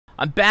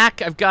I'm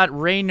back. I've got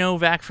Ray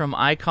Novak from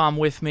ICOM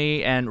with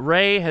me, and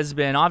Ray has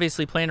been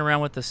obviously playing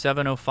around with the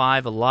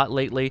 705 a lot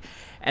lately.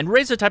 And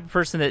Ray's the type of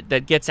person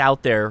that gets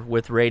out there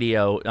with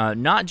radio,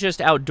 not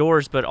just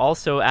outdoors, but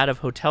also out of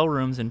hotel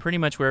rooms and pretty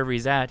much wherever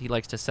he's at. He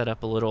likes to set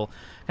up a little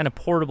kind of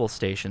portable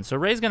station. So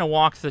Ray's going to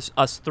walk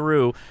us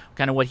through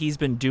kind of what he's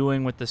been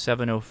doing with the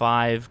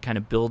 705, kind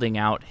of building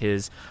out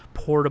his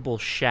portable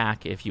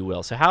shack, if you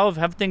will. So how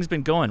have things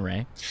been going,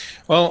 Ray?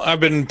 Well, I've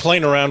been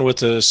playing around with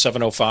the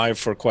 705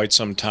 for quite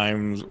some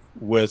time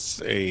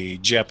with a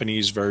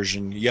Japanese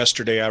version.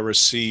 Yesterday I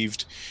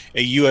received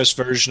a US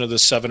version of the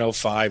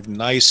 705,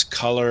 nice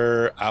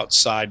color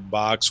outside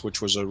box,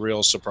 which was a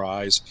real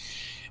surprise.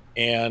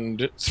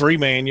 And 3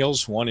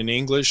 manuals, one in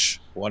English,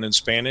 one in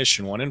Spanish,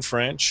 and one in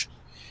French.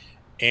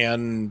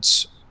 And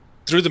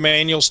threw the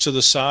manuals to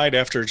the side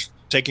after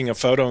taking a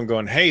photo and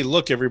going, hey,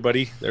 look,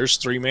 everybody, there's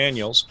 3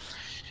 manuals.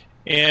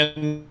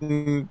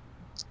 And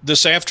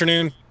this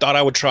afternoon, thought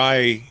I would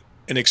try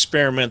an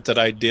experiment that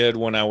I did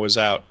when I was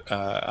out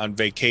on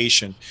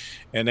vacation,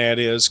 and that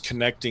is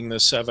connecting the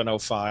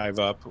 705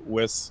 up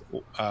with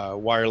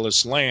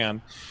wireless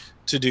LAN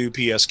to do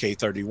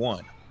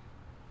PSK31.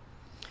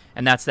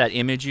 And that's that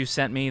image you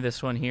sent me,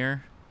 this one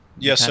here?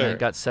 Yes, sir.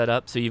 Got set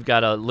up. So you've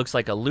got looks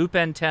like a loop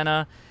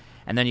antenna,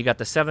 and then you got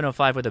the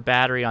 705 with a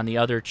battery on the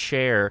other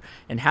chair.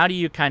 And how do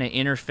you kind of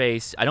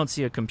interface? I don't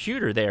see a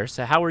computer there,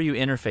 so how are you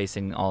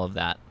interfacing all of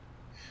that?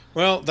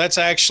 Well, that's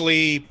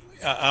actually,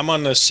 I'm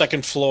on the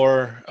 2nd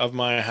floor of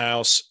my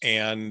house,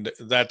 and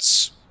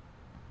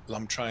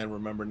I'm trying to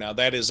remember now,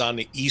 that is on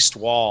the east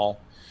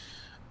wall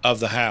of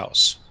the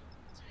house.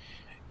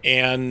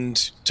 And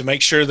to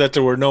make sure that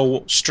there were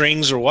no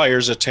strings or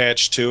wires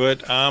attached to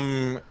it,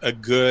 I'm a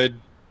good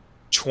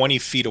 20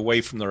 feet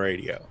away from the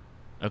radio.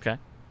 Okay.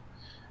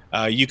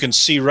 You can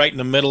see right in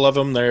the middle of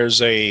them,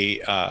 there's a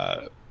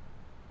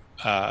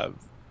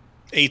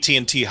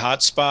AT&T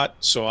hotspot,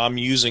 so I'm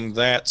using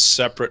that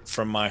separate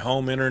from my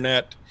home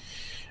internet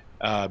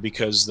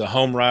because the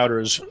home router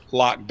is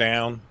locked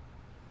down.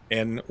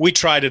 And we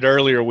tried it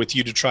earlier with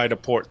you to try to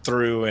port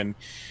through, and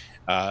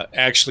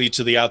actually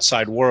to the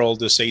outside world,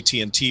 this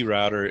AT&T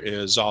router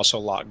is also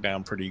locked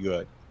down pretty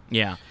good.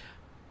 Yeah.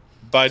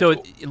 But so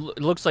it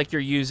looks like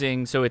you're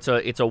using, so it's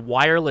a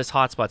wireless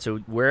hotspot. So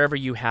wherever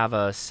you have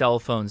a cell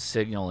phone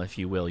signal, if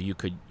you will, you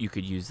could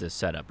use this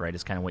setup, right?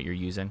 Is kind of what you're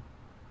using.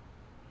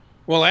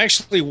 Well,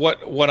 actually,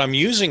 what I'm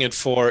using it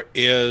for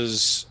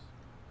is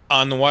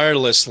on the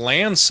wireless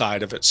LAN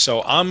side of it.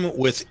 So I'm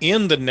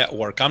within the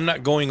network. I'm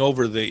not going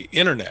over the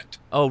internet.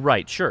 Oh,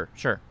 right. Sure.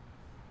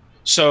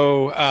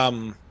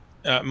 So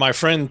my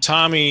friend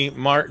Tommy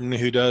Martin,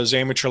 who does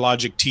Amateur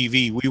Logic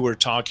TV, we were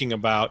talking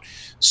about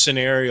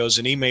scenarios,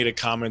 and he made a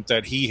comment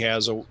that he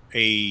has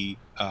a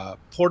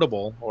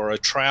portable or a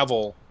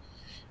travel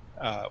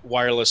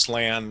wireless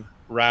LAN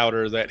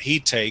router that he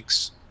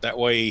takes. That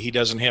way he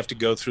doesn't have to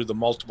go through the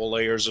multiple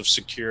layers of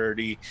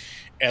security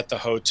at the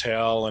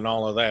hotel and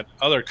all of that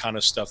other kind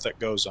of stuff that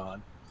goes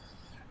on.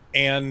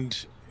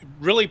 And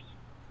really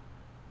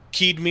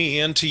keyed me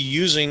into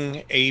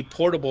using a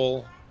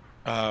portable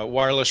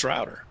wireless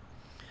router.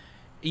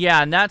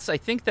 Yeah, and that's, I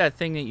think, that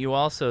thing that you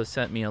also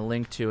sent me a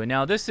link to. And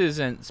now this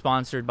isn't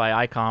sponsored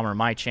by ICOM or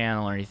my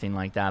channel or anything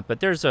like that, but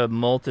there's a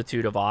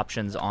multitude of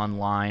options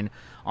online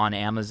on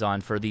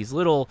Amazon for these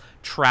little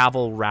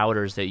travel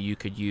routers that you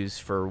could use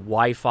for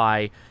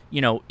Wi-Fi,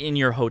 you know, in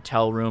your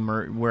hotel room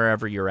or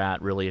wherever you're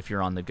at, really, if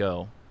you're on the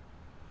go.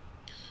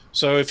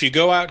 So if you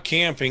go out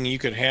camping, you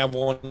could have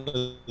one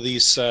of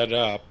these set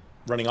up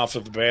running off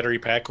of a battery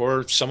pack,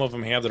 or some of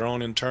them have their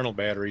own internal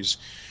batteries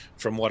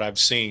from what I've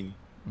seen.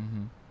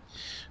 Mm-hmm.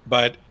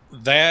 But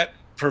that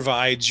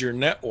provides your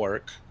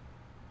network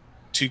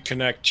to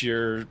connect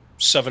your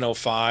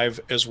 705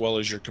 as well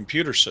as your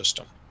computer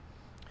system.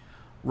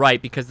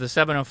 Right, because the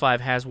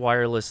 705 has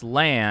wireless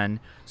LAN,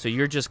 so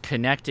you're just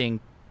connecting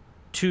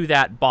to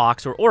that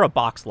box, or a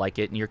box like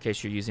it. In your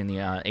case, you're using the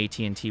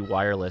AT&T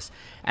wireless,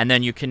 and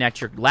then you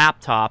connect your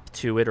laptop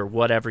to it or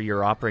whatever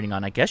you're operating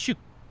on. I guess you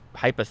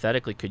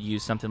hypothetically could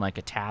use something like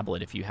a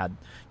tablet if you had,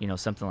 you know,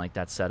 something like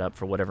that set up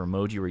for whatever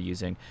mode you were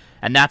using,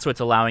 and that's what's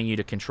allowing you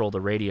to control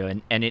the radio.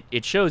 And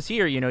it shows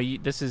here, you know,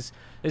 this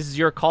is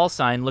your call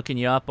sign looking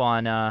you up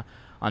on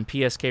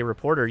PSK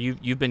Reporter.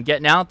 You've been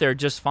getting out there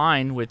just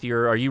fine with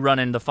your. Are you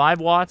running the 5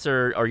 watts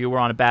or you were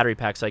on a battery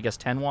pack? So I guess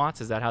 10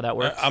 watts. Is that how that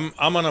works?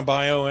 I'm on a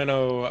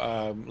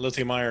Bioenno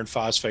lithium iron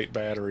phosphate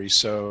battery,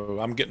 so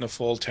I'm getting a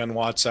full 10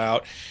 watts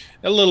out.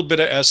 A little bit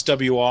of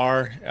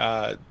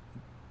SWR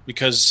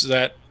because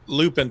that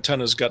loop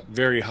antenna's got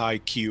very high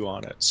Q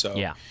on it, so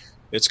yeah,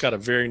 it's got a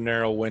very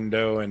narrow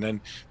window. And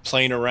then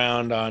playing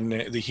around on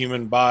the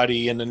human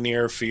body in the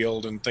near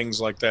field and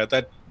things like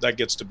that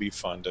gets to be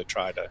fun to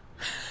try to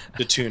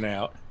tune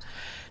out.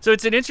 So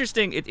it's an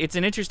interesting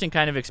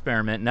kind of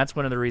experiment, and that's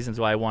one of the reasons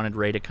why I wanted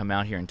Ray to come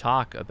out here and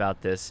talk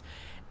about this.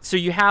 So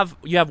you have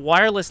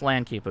wireless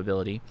LAN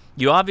capability.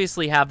 You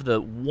obviously have the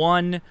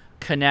one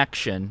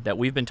connection that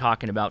we've been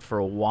talking about for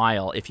a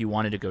while if you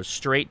wanted to go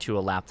straight to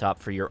a laptop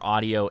for your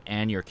audio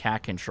and your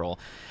cat control.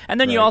 And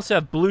then you Right. also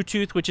have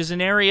Bluetooth, which is an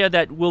area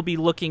that we'll be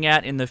looking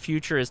at in the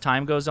future as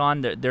time goes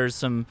on. There's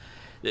some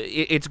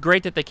it's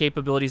great that the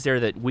capabilities there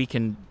that we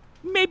can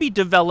maybe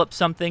develop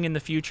something in the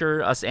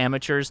future, us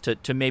amateurs,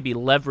 to maybe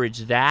leverage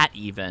that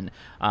even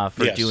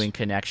for Yes. doing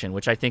connection,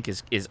 which I think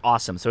is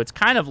awesome. So it's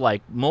kind of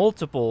like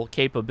multiple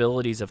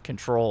capabilities of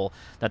control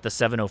that the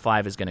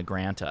 705 is going to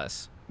grant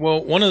us.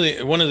 Well, one of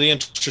the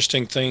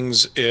interesting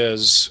things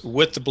is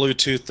with the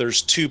Bluetooth,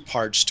 there's two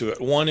parts to it.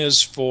 One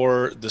is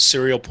for the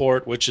serial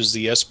port, which is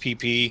the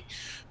SPP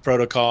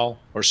protocol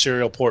or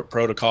serial port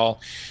protocol.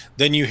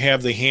 Then you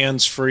have the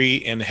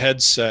hands-free and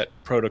headset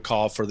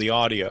protocol for the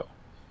audio.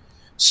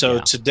 So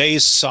Yeah.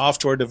 today's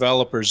software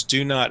developers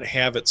do not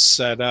have it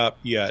set up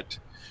yet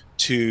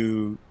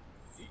to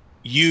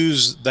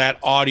use that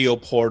audio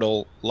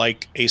portal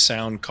like a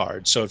sound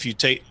card. So if you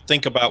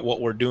think about what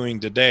we're doing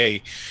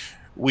today,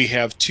 we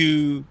have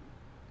two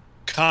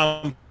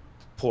COM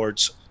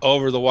ports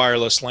over the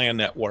wireless LAN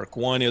network.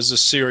 One is a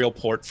serial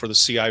port for the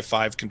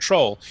CI5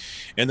 control,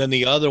 and then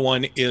the other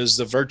one is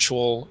the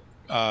virtual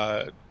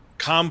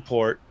COM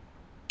port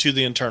to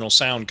the internal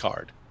sound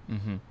card.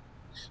 Mm-hmm.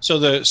 So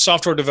the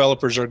software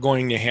developers are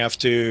going to have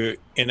to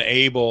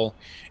enable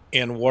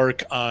and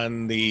work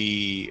on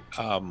the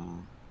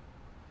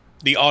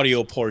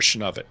audio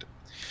portion of it.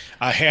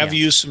 I have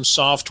Yeah. used some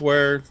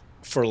software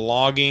for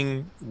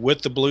logging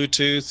with the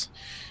Bluetooth.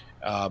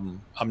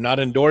 I'm not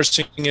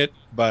endorsing it,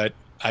 but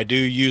I do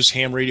use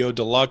Ham Radio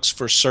Deluxe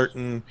for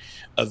certain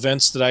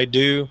events that I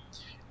do.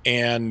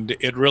 And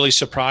it really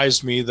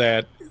surprised me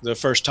that the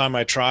first time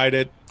I tried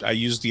it, I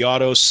used the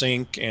auto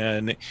sync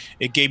and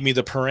it gave me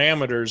the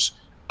parameters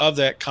of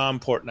that COM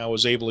port, and I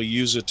was able to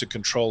use it to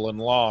control and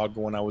log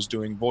when I was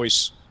doing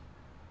voice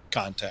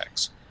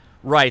contacts.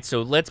 Right,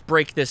 so let's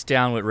break this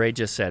down what Ray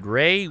just said.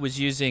 Ray was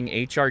using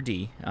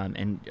HRD,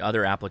 and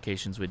other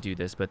applications would do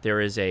this, but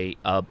there is a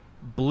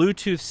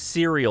Bluetooth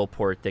serial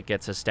port that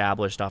gets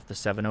established off the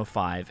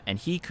 705, and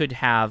he could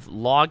have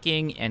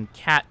logging and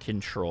cat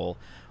control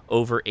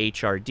over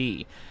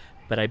HRD.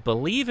 But I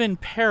believe in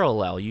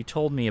parallel, you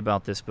told me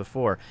about this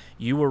before,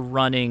 you were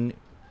running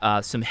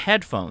some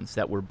headphones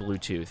that were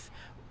Bluetooth,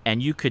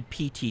 and you could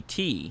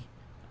PTT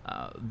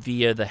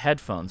via the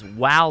headphones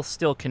while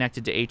still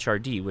connected to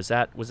HRD. Was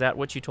that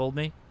what you told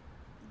me?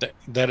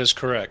 That is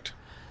correct.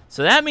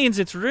 So that means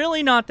it's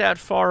really not that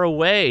far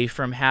away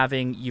from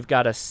having, you've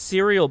got a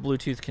serial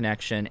Bluetooth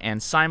connection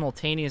and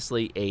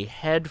simultaneously a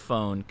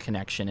headphone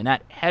connection. And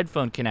that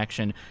headphone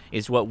connection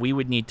is what we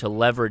would need to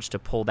leverage to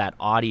pull that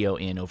audio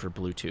in over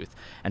Bluetooth.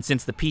 And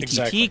since the PTT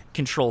Exactly.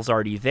 control's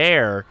already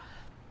there,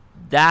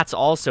 that's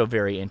also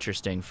very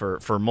interesting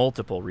for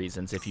multiple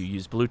reasons if you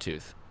use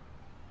Bluetooth.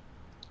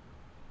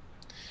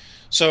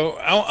 So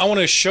I want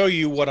to show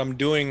you what I'm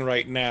doing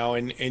right now.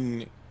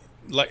 And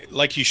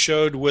like you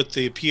showed with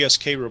the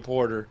PSK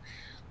reporter,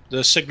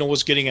 the signal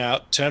was getting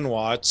out 10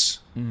 watts.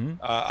 Mm-hmm.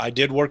 I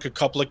did work a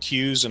couple of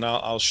cues, and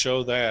I'll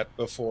show that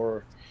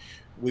before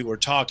we were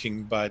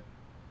talking. But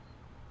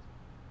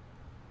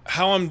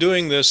how I'm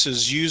doing this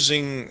is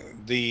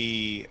using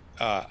the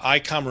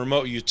ICOM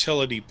remote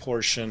utility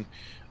portion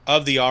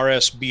of the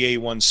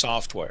RS-BA1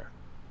 software.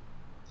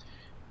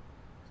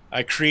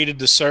 I created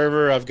the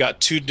server. I've got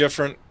two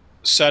different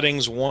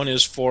settings. One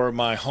is for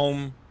my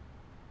home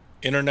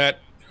internet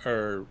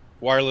or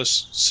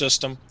wireless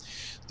system.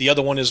 The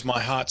other one is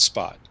my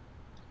hotspot.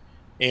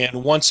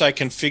 And once I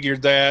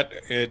configured that,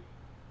 it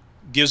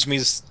gives me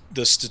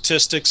the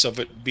statistics of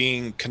it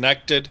being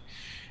connected.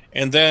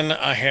 And then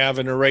I have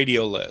a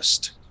radio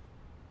list.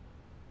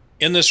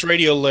 In this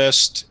radio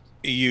list,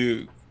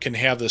 you can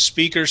have the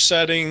speaker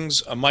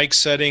settings, a mic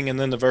setting, and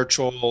then the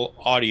virtual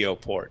audio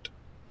port.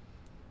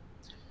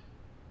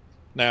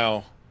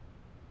 Now,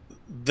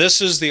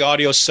 this is the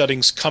audio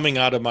settings coming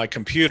out of my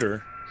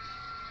computer.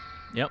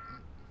 Yep,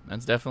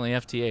 that's definitely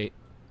FT8.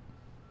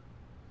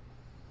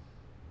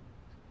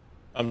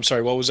 I'm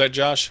sorry, what was that,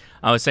 Josh?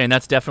 I was saying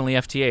that's definitely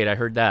FT8. I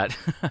heard that.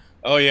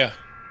 Oh, yeah.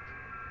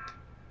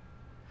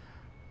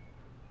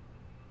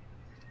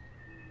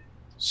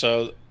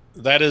 So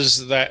that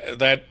is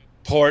that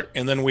port,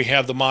 and then we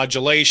have the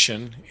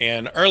modulation.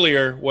 And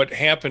earlier, what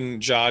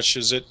happened, Josh,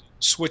 is it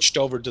switched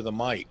over to the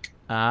mic.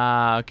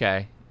 Ah,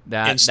 okay.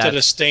 Instead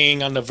of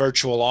staying on the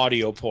virtual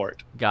audio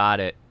port. Got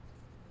it.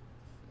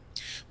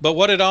 But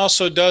what it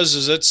also does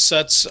is it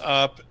sets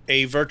up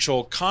a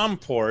virtual COM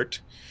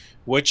port,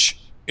 which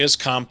is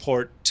COM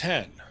port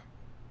 10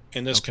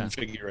 in this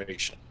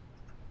configuration.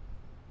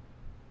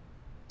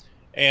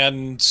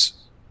 And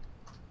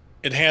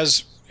it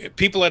has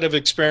people that have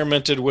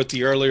experimented with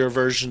the earlier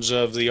versions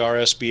of the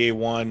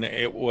RS-BA1,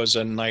 it was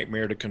a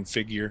nightmare to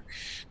configure.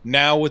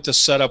 Now with the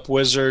setup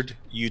wizard,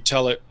 you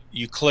tell it,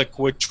 you click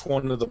which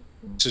one of the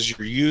boxes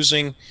you're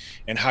using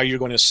and how you're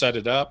going to set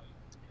it up.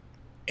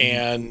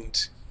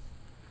 And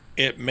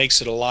it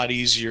makes it a lot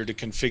easier to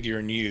configure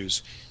and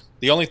use.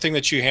 The only thing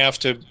that you have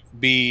to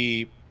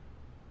be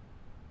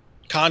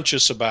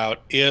conscious about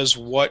is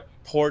what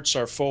ports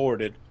are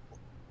forwarded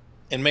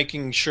and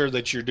making sure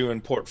that you're doing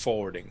port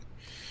forwarding.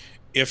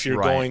 If you're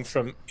Right. going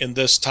from in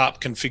this top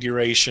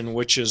configuration,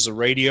 which is the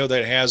radio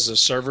that has the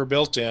server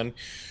built in,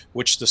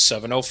 which the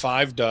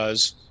 705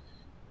 does,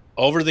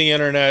 over the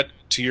internet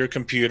to your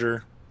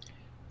computer.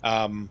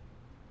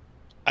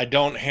 I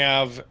don't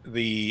have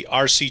the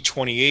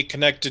RC28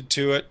 connected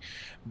to it,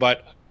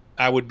 but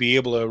I would be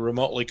able to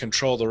remotely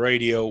control the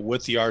radio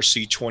with the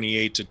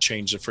RC28 to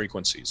change the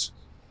frequencies.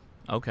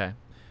 Okay.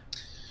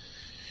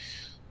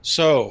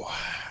 So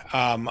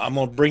I'm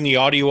going to bring the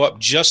audio up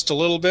just a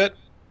little bit,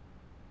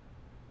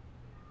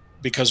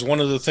 because one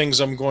of the things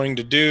I'm going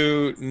to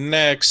do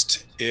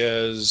next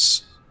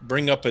is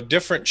bring up a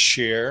different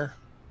share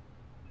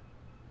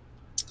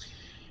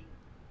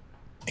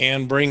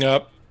and bring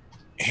up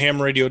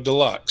Ham Radio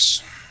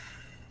Deluxe.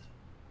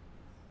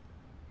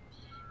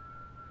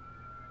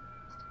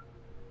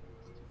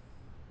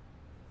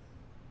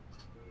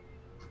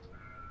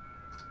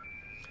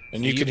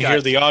 And So you can you've got-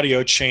 hear the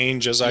audio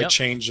change as I Yep.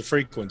 change the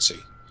frequency.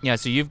 Yeah,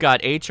 so you've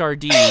got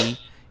HRD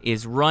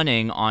is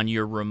running on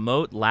your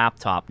remote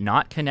laptop,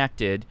 not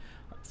connected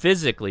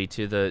physically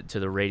to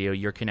the radio.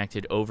 You're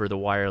connected over the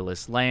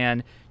wireless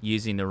LAN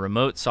using the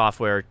remote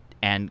software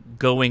and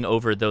going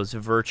over those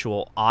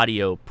virtual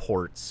audio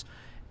ports,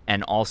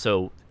 and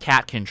also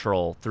cat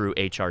control through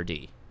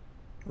HRD.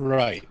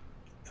 Right.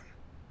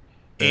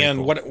 Very And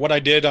cool. what I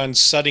did on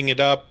setting it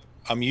up,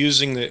 I'm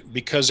using the,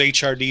 because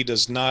HRD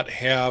does not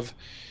have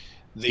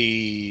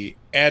the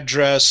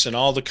address and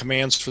all the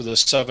commands for the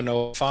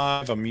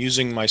 705, I'm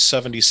using my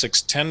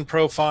 7610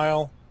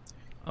 profile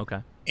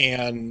Okay.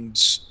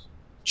 and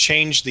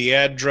change the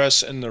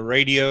address in the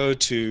radio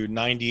to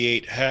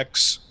 98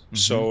 hex,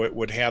 so it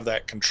would have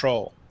that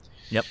control.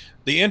 Yep.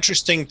 The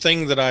interesting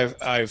thing that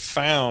I've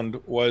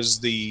found was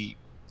the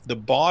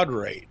baud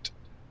rate.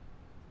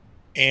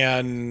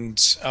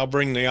 And I'll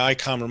bring the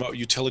ICOM remote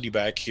utility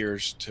back here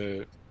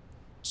to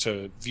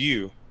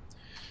view.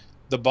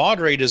 The baud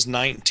rate is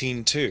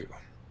 19.2.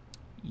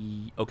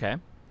 Okay.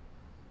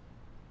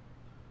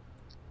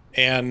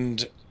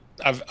 And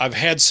I've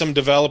had some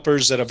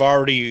developers that have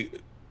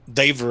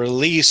they've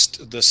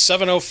released the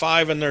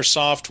 705 in their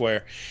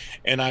software,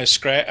 and I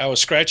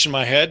was scratching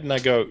my head and I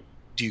go,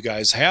 do you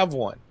guys have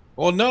one?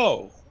 Well,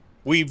 no,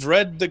 we've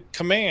read the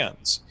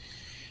commands.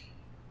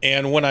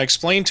 And when I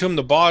explained to him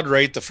the baud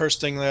rate, the first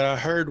thing that I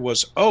heard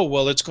was, oh,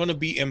 well, it's going to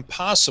be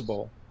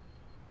impossible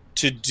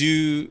to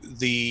do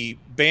the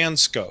band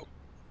scope.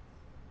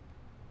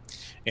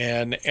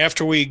 And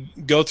after we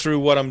go through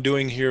what I'm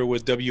doing here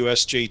with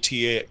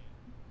WSJTX,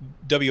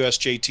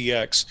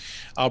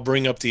 I'll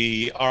bring up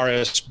the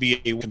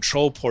RS-BA1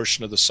 control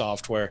portion of the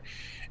software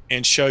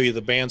and show you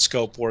the band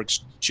scope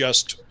works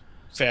just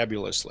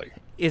fabulously.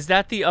 Is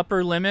that the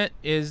upper limit?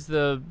 Is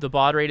the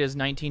baud rate is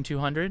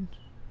 19,200?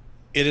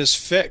 It is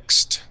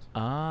fixed.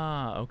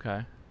 Ah,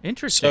 okay.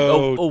 Interesting.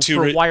 So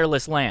for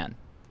wireless LAN.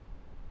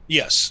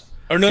 Yes.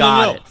 Or no.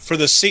 Got it. For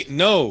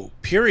the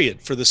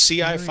period for the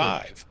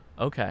CI5.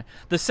 Okay.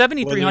 The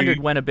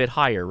 7300 went a bit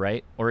higher,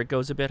 right? Or it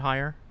goes a bit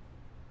higher?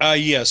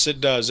 Yes, it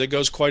does. It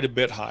goes quite a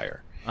bit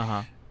higher.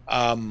 Uh-huh.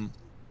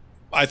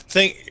 I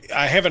think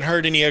I haven't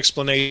heard any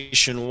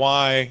explanation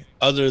why,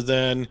 other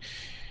than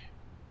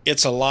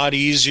it's a lot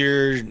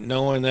easier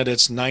knowing that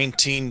it's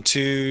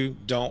 19.2.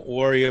 Don't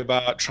worry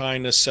about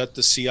trying to set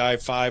the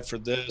CI5 for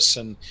this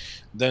and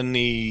then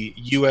the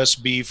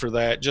USB for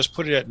that. Just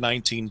put it at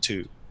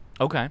 19.2.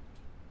 Okay.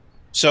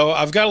 So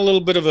I've got a little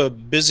bit of a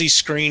busy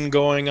screen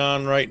going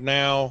on right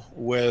now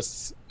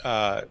with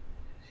HRD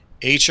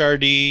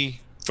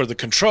for the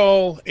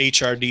control,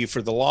 HRD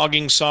for the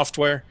logging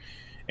software,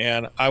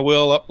 and I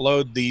will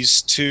upload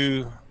these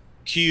two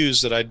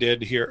queues that I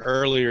did here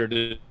earlier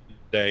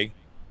today.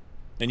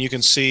 And you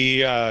can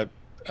see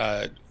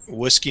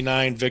Whiskey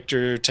 9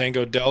 Victor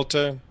Tango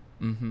Delta.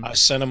 I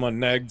sent him a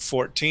neg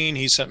 14.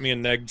 He sent me a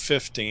neg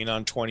 15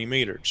 on 20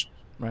 meters.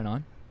 Right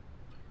on.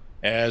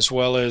 As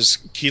well as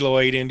Kilo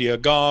 8 India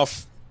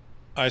Golf.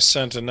 I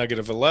sent a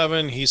negative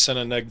 11. He sent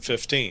a neg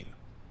 15.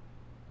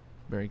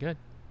 Very good.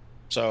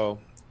 So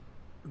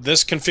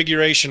this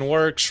configuration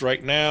works.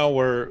 Right now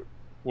we're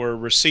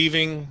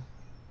receiving,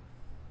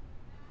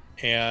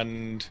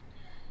 and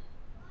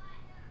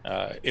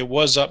it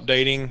was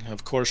updating,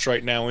 of course,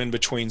 right now in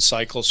between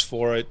cycles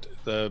for it.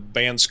 The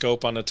band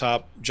scope on the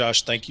top,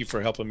 Josh, thank you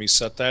for helping me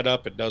set that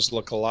up. It does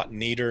look a lot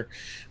neater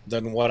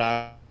than what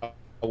I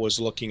was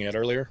looking at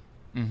earlier.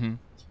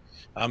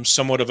 I'm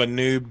somewhat of a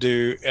noob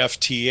to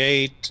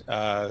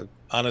FT8.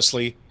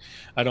 Honestly,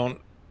 I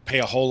don't pay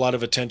a whole lot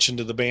of attention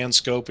to the band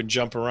scope and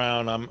jump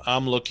around.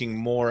 I'm looking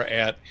more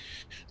at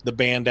the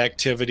band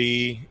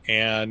activity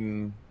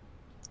and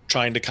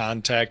trying to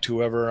contact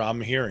whoever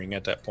I'm hearing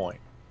at that point.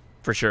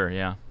 For sure,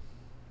 yeah.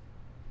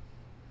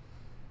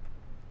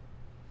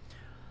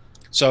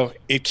 So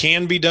it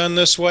can be done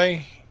this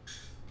way.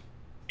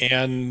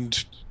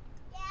 And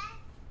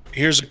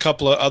here's a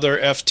couple of other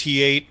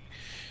FT8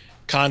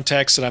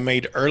 contacts that I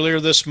made earlier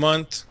this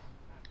month.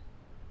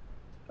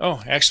 Oh,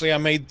 actually, I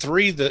made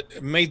three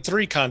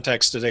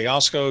contacts today.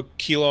 Oscar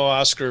Kilo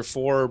Oscar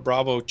 4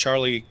 Bravo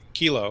Charlie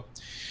Kilo.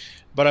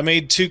 But I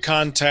made two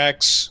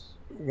contacts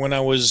when I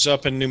was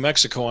up in New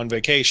Mexico on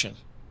vacation.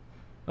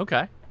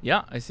 Okay.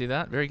 Yeah, I see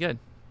that. Very good.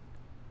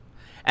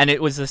 And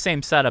it was the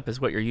same setup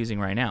as what you're using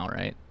right now,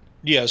 right?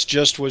 Yes,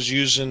 just was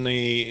using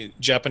the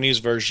Japanese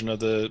version of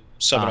the Ah,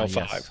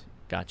 705. yes.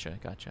 Gotcha,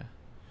 gotcha.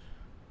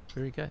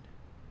 Very good.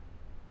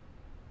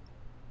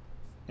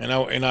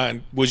 And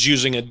I was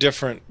using a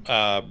different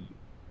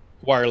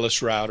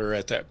wireless router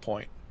at that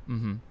point.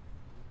 Mm-hmm.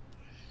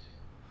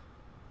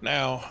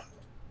 Now,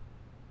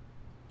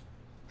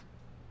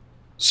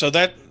 so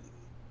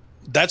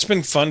that's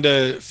been fun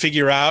to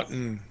figure out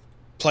and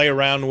play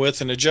around with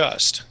and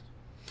adjust.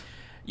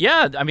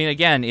 Yeah, I mean,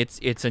 again,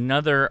 it's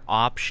another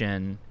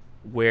option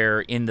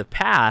where in the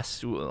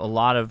past, a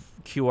lot of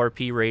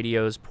QRP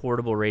radios,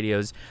 portable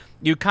radios,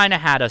 you kind of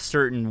had a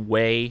certain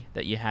way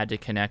that you had to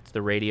connect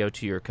the radio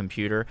to your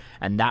computer,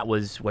 and that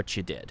was what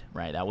you did,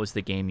 right? That was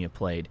the game you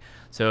played.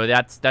 So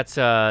that's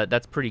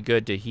pretty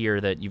good to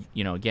hear that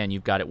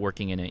you've got it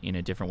working in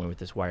a different way with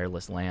this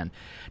wireless LAN.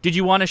 Did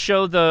you want to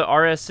show the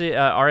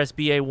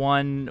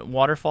RS-BA1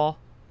 waterfall?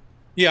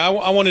 Yeah,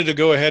 I wanted to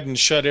go ahead and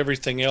shut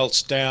everything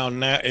else down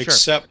now, Sure.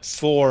 except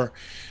for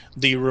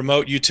the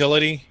remote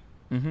utility.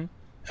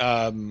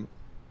 Mm-hmm.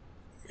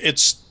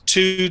 It's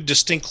two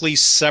distinctly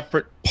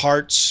separate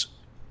parts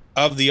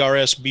of the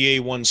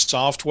RS-BA1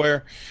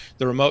 software.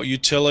 The remote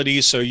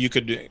utility, so you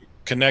could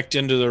connect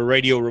into the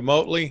radio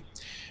remotely,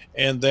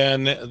 and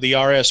then the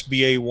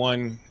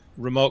RS-BA1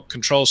 remote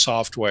control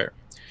software.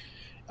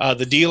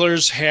 The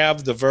dealers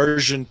have the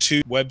version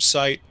 2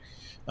 website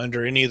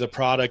under any of the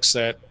products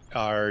that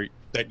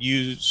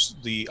use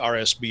the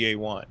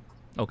RS-BA1.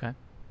 Okay.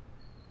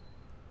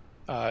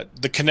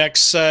 The Connect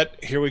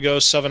set, here we go,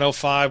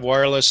 705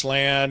 wireless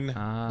LAN,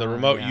 the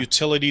remote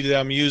utility that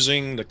I'm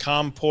using, the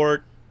COM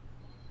port.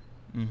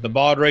 The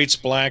baud rate's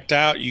blacked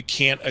out. You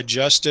can't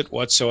adjust it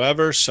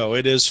whatsoever, so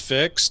it is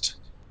fixed.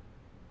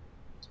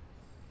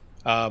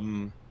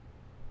 The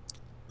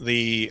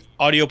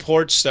audio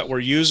ports that we're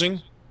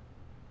using,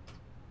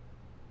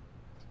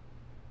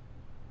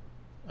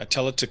 I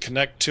tell it to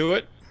connect to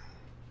it.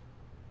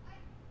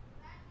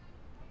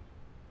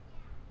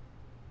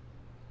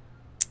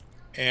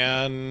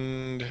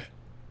 And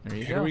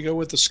here we go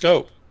with the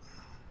scope.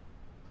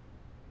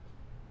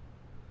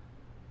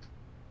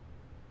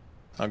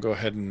 I'll go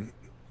ahead and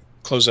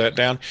close that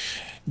down.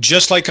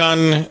 Just like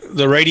on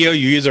the radio,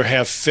 you either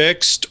have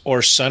fixed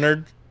or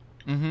centered.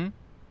 Mm-hmm.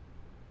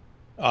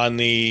 On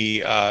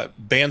the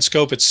band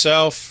scope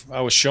itself, I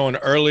was showing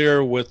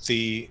earlier with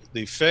the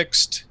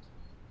fixed.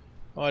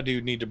 Oh, I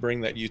do need to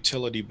bring that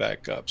utility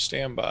back up.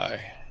 Stand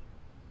by.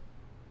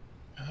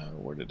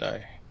 Where did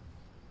I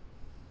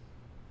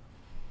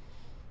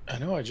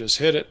know I just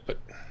hit it, but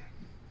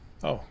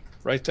oh,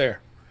 right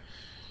there.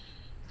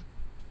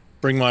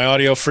 Bring my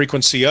audio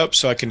frequency up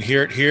so I can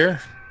hear it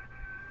here.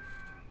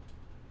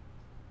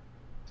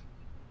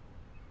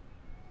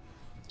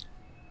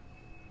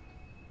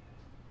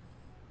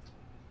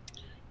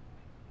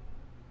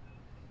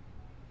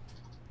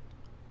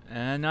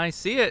 And I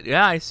see it.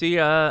 Yeah, I see.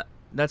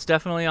 That's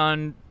definitely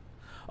on.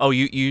 Oh,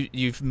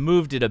 you've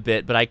moved it a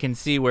bit, but I can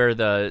see where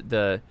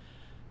the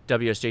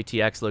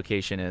WSJTX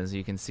location is.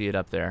 You can see it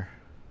up there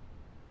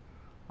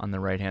on the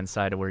right-hand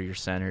side of where you're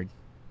centered.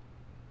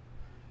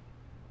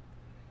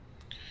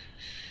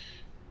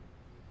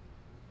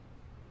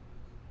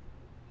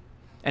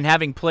 And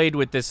having played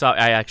with this,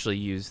 I actually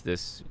use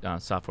this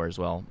software as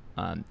well.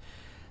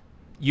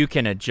 You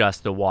can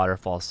adjust the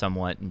waterfall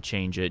somewhat and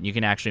change it. You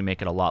can actually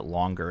make it a lot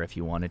longer if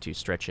you wanted to,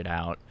 stretch it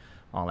out,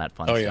 all that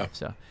fun stuff. Yeah.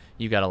 So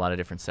you've got a lot of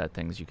different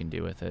things you can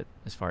do with it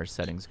as far as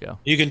settings go.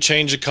 You can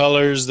change the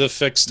colors, the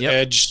fixed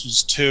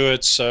edges to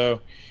it.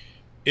 So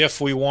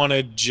if we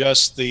wanted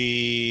just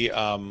the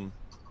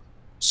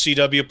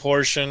CW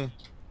portion,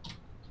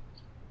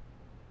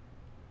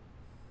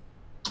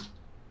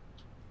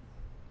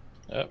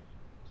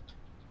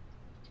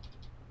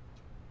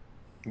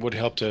 would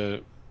help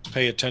to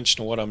pay attention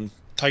to what I'm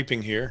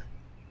typing here.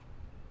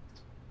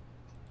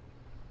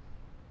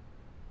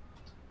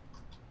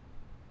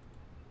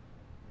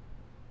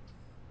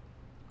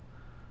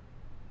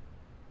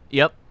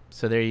 Yep.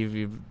 So there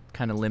you've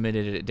kind of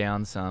limited it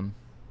down some.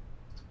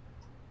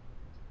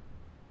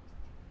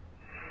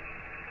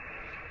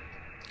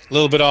 A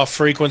little bit off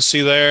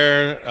frequency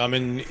there. I'm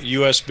in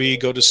USB,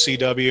 go to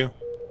CW.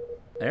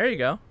 There you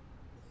go.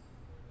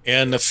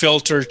 And the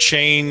filter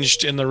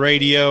changed in the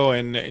radio,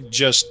 and it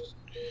just,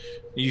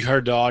 you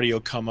heard the audio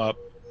come up.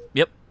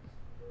 Yep.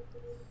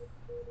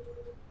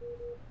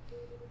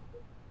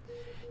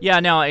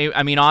 Yeah, now,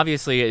 I mean,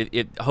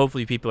 obviously,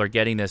 hopefully people are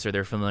getting this or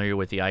they're familiar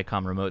with the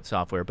ICOM remote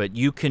software, but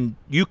you could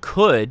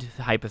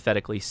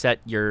hypothetically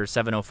set your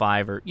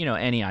 705 or,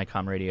 any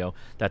ICOM radio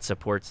that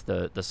supports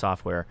the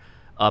software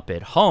up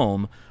at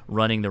home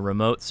running the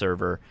remote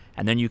server,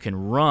 and then you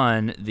can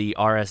run the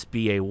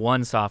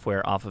RS-BA1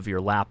 software off of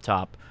your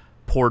laptop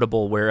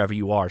portable wherever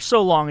you are,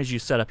 so long as you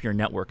set up your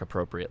network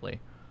appropriately.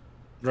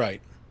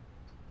 Right.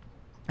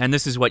 And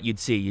this is what you'd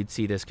see. You'd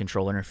see this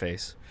control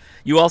interface.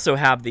 You also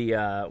have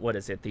the what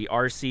is it? The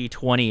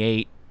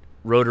RC28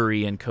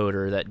 rotary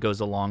encoder that goes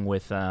along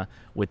with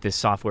this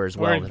software as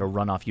well. That'll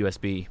run off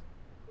USB.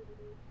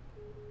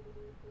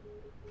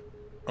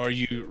 Are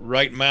you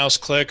right mouse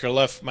click or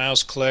left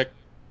mouse click?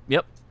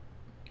 Yep.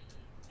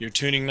 Your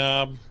tuning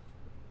knob.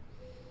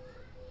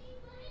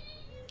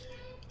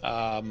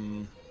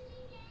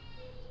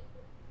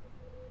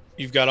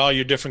 You've got all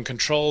your different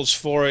controls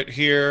for it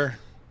here.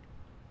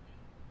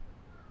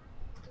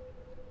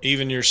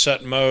 Even your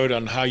set mode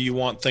on how you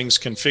want things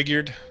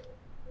configured.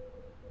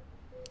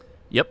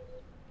 Yep.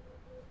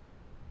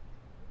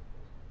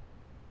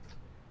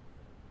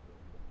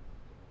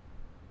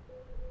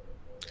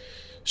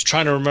 Just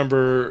trying to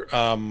remember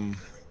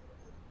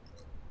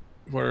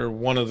where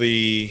one of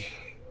the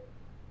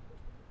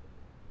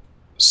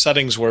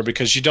settings were,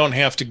 because you don't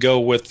have to go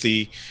with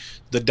the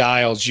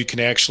dials. You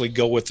can actually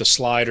go with the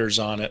sliders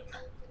on it.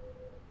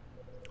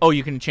 Oh,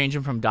 you can change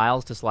them from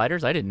dials to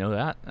sliders? I didn't know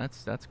that.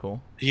 That's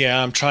cool.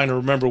 Yeah, I'm trying to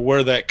remember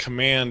where that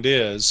command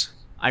is.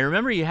 I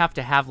remember you have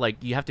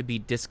to be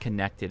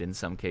disconnected in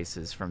some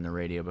cases from the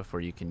radio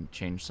before you can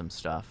change some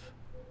stuff.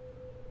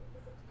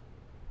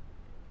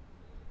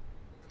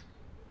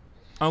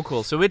 Oh,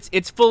 cool. So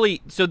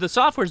the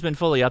software's been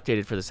fully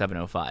updated for the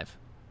 705.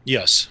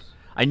 Yes.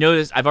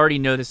 I've already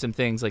noticed some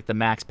things, like the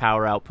max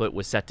power output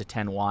was set to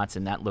 10 watts,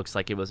 and that looks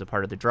like it was a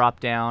part of the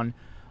drop down.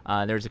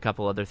 There's a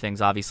couple other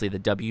things. Obviously, the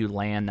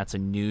WLAN, that's a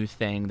new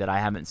thing that I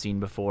haven't seen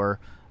before.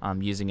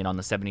 Using it on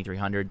the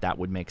 7300, that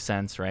would make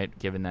sense, right?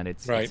 Given that it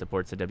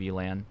supports a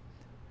WLAN.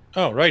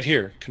 Oh, right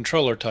here,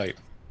 controller type.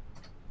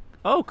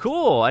 Oh,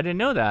 cool. I didn't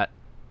know that.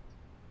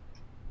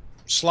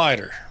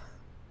 Slider.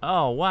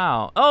 Oh,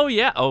 wow. Oh,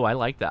 yeah. Oh, I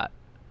like that.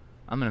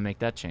 I'm going to make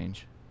that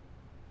change.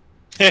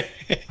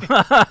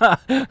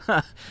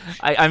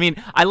 I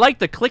mean, I like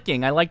the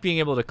clicking. I like being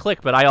able to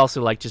click, but I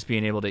also like just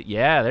being able to,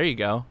 yeah, there you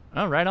go.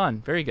 Oh, right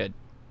on. Very good.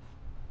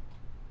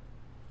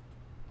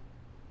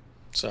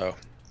 So,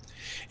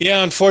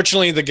 yeah,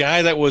 unfortunately, the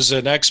guy that was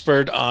an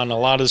expert on a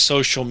lot of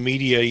social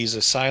media, he's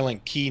a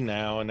silent key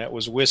now, and that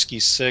was Whiskey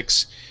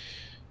 6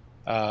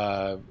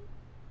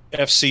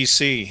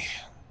 FCC.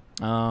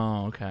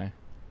 Oh, okay.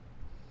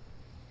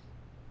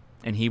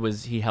 And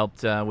he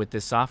helped with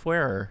this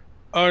software, or?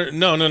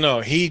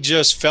 No. He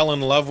just fell in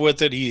love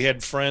with it. He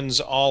had friends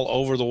all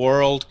over the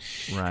world.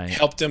 Right.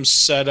 Helped him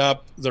set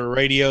up the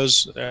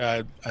radios.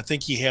 I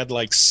think he had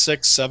like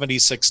 6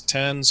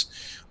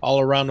 7610s all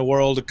around the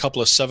world, a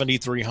couple of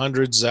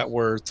 7300s that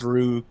were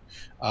through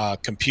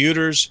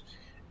computers.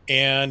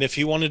 And if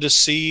he wanted to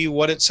see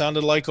what it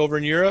sounded like over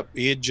in Europe,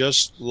 he'd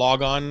just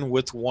log on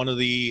with one of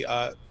the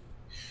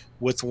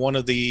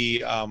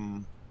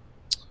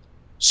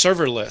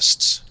server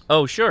lists.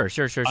 Oh, sure.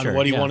 On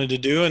what he wanted to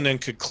do, and then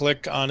could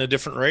click on a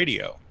different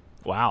radio.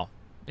 Wow.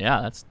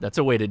 Yeah, that's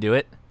a way to do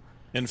it.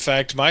 In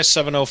fact, my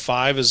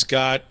 705 has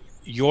got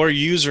your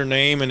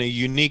username and a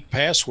unique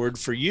password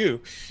for you.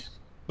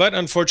 But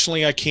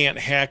unfortunately, I can't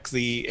hack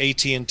the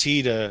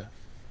AT&T to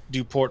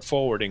do port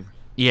forwarding.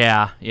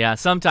 Yeah.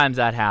 Sometimes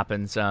that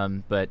happens,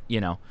 but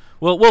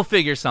we'll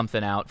figure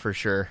something out for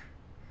sure.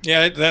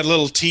 Yeah, that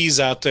little tease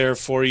out there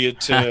for you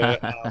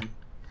to.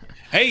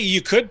 Hey,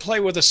 you could play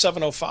with a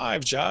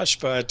 705, Josh,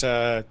 but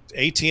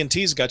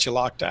AT&T's got you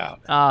locked out.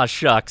 Ah,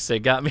 shucks, it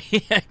got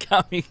me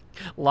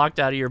locked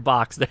out of your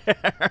box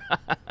there.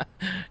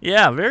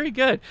 Yeah, very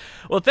good.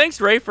 Well,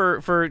 thanks, Ray,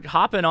 for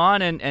hopping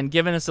on and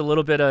giving us a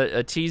little bit of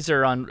a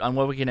teaser on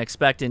what we can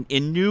expect in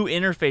new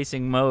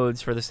interfacing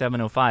modes for the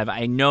 705.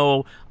 I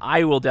know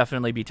I will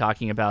definitely be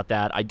talking about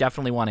that. I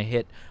definitely want to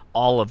hit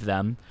all of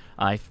them.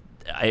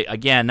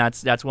 Again,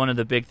 that's one of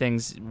the big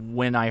things.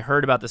 When I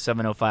heard about the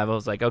 705, I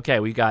was like, okay,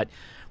 we got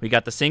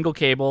the single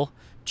cable,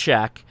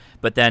 check,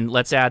 but then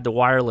let's add the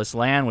wireless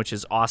LAN, which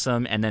is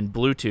awesome, and then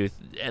Bluetooth.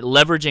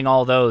 Leveraging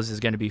all those is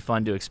going to be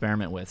fun to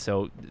experiment with.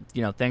 So,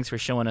 thanks for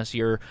showing us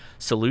your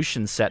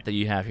solution set that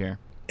you have here.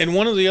 And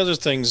one of the other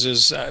things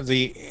is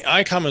the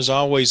ICOM has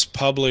always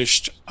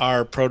published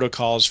our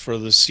protocols for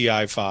the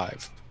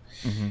CI5.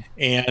 Mm-hmm.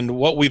 And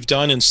what we've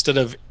done, instead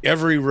of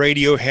every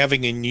radio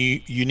having a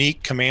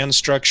unique command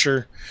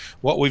structure,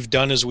 what we've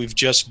done is we've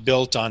just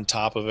built on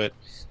top of it.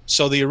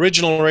 So the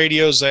original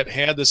radios that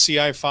had the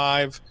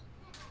CI5,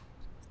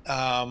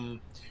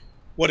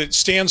 what it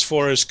stands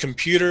for is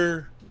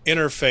Computer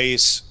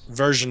Interface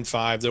Version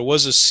 5. There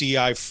was a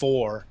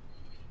CI4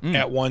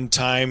 at one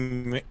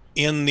time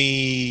in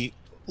the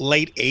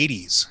late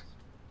 80s,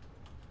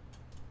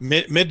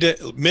 mid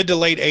to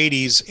late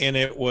 80s, and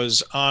it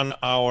was on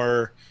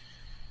our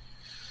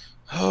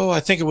I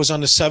think it was on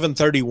the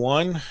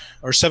 731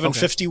 or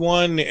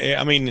 751. Okay.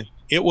 I mean,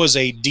 it was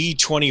a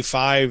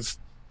D25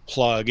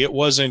 plug. It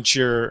wasn't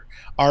your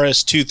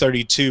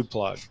RS-232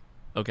 plug.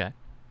 Okay.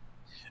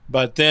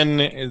 But then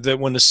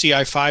when the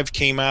CI5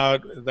 came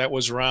out, that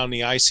was around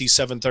the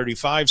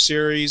IC735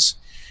 series,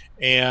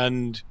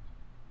 and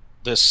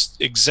this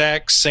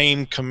exact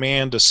same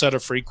command to set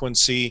a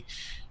frequency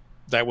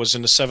that was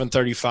in the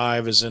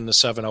 735 is in the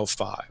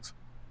 705.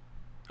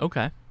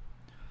 Okay.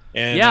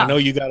 And I Yeah. know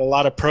you got a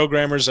lot of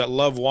programmers that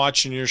love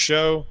watching your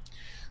show.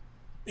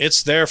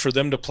 It's there for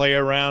them to play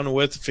around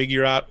with,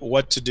 figure out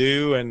what to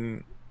do,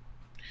 and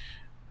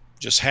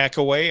just hack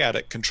away at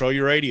it. Control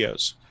your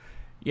radios.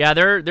 Yeah,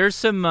 there's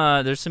some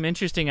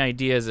interesting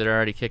ideas that are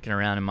already kicking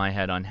around in my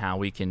head on how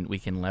we can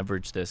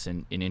leverage this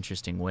in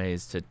interesting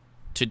ways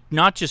to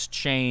not just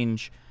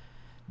change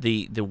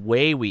the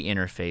way we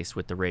interface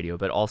with the radio,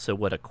 but also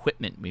what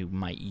equipment we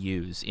might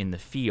use in the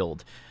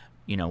field,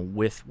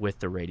 with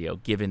the radio,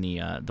 given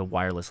the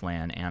wireless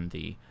LAN and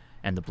the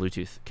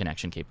Bluetooth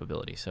connection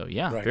capability. So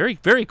yeah, Right. very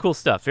very cool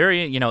stuff.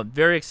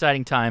 Very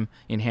exciting time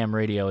in ham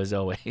radio as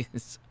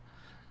always.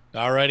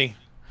 Alrighty.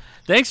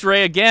 Thanks,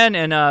 Ray, again,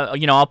 and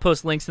I'll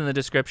post links in the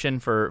description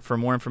for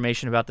more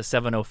information about the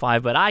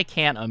 705. But I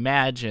can't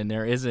imagine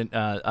there isn't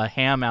a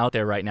ham out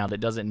there right now that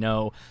doesn't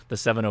know the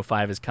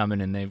 705 is coming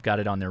and they've got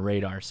it on their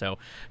radar. So,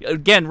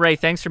 again, Ray,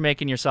 thanks for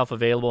making yourself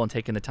available and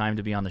taking the time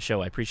to be on the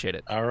show. I appreciate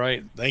it. All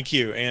right. Thank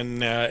you.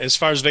 And as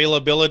far as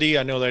availability,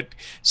 I know that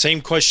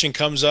same question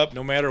comes up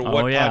no matter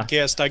what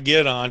podcast I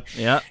get on.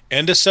 Yeah.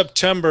 End of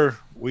September,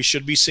 we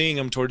should be seeing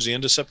them towards the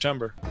end of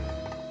September.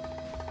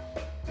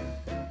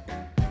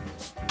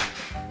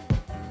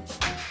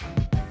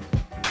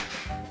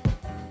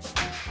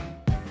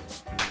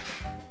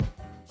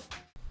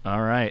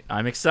 All right.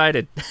 I'm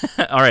excited.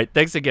 All right.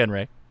 Thanks again,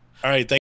 Ray. All right. Thank